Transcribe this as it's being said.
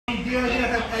deer here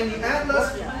have any antlers?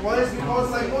 Well, it's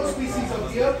because like most species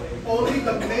of deer, only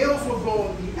the males will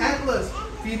grow the antlers.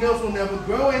 Females will never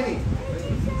grow any.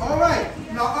 Alright,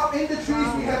 now up in the trees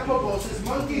we have proboscis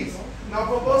monkeys. Now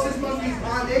proboscis monkeys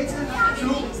are native to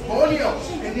Borneo,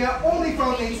 and they are only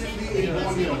found natively in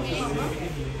Borneo.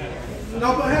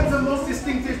 Now perhaps the most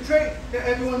distinctive trait that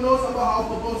everyone knows about our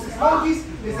proboscis monkeys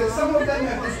is that some of them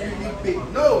have this really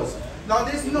big nose. Now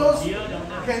this nose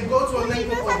can go to a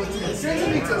length of over 10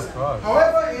 centimeters.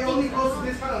 However, it only goes to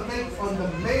this kind of length on the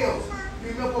males.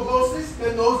 Female proboscis,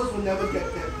 their noses will never get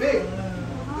that big.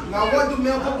 Now what do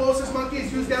male proboscis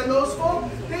monkeys use their nose for?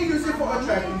 They use it for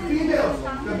attracting females.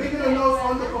 The bigger the nose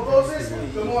on the proboscis,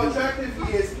 the more attractive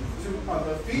he is to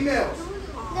other females.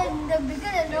 The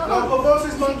bigger the nose. Now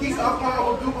proboscis monkeys are part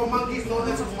of a group of monkeys known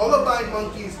as colorblind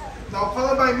monkeys. Now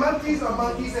colorblind monkeys are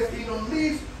monkeys that feed on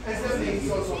leaves as their main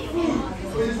source of food.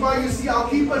 Which is why you see our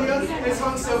keeper here has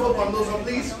hung several bundles of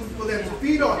leaves for them to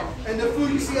feed on. And the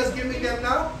food you see us giving them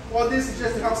now, well, this is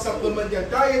just to help supplement their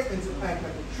diet and to act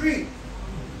like a treat.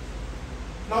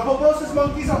 Now proboscis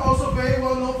monkeys are also very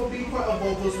well known for being quite a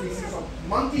vocal species of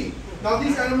monkey. Now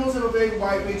these animals have a very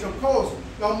wide range of calls.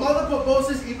 Now mother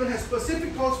proboscis even has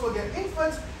specific calls for their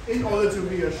infants in order to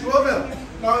reassure them.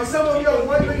 Now if some of you are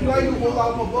wondering why you hold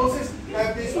our proboscis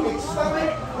have this big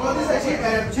stomach, well this is actually an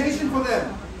adaptation for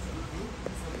them.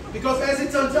 Because as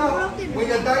it turns out, when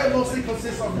your diet mostly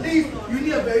consists of leaf, you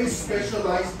need a very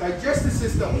specialized digestive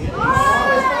system. Now,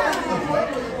 as far as the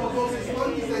point where the proboscis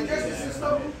monkey's digestive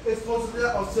system is close to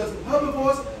that of certain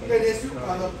herbivores than it is to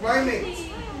other primates.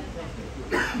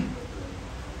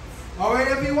 Alright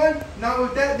everyone, now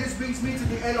with that, this brings me to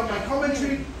the end of my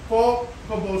commentary for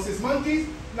proboscis monkeys.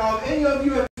 Now if any of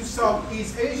you have been to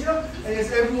Southeast Asia, and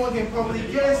as everyone can probably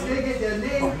guess, they get their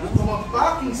name from a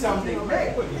barking sound they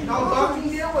make. Now barking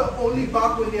deer will only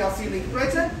bark when they are feeling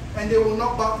threatened, and they will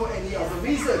not bark for any other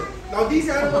reason. Now these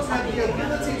animals have the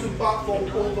ability to bark for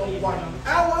over 1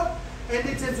 hour, and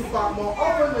they tend to bark more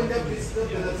often when their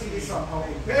visibility is somehow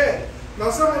impaired. Now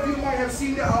some of you might have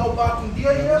seen that our barking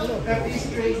deer here have these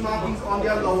strange markings on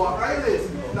their lower eyelids.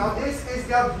 Now this is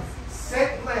their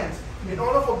scent glands. In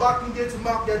order for barking deer to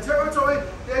mark their territory,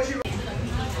 they actually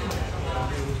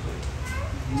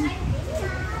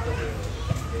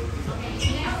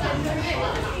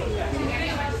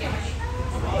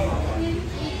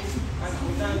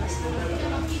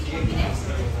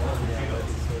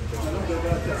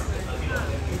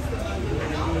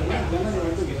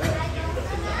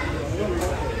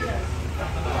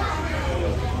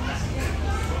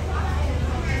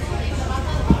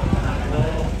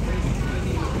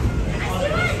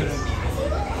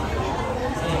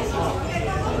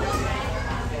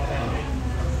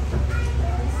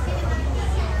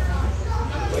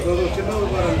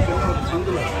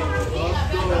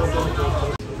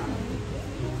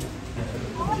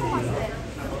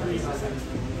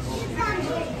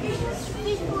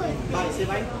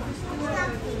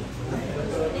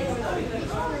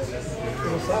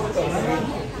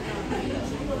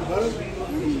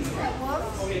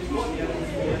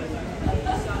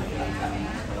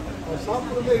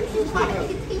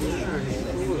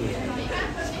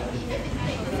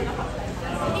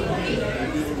What?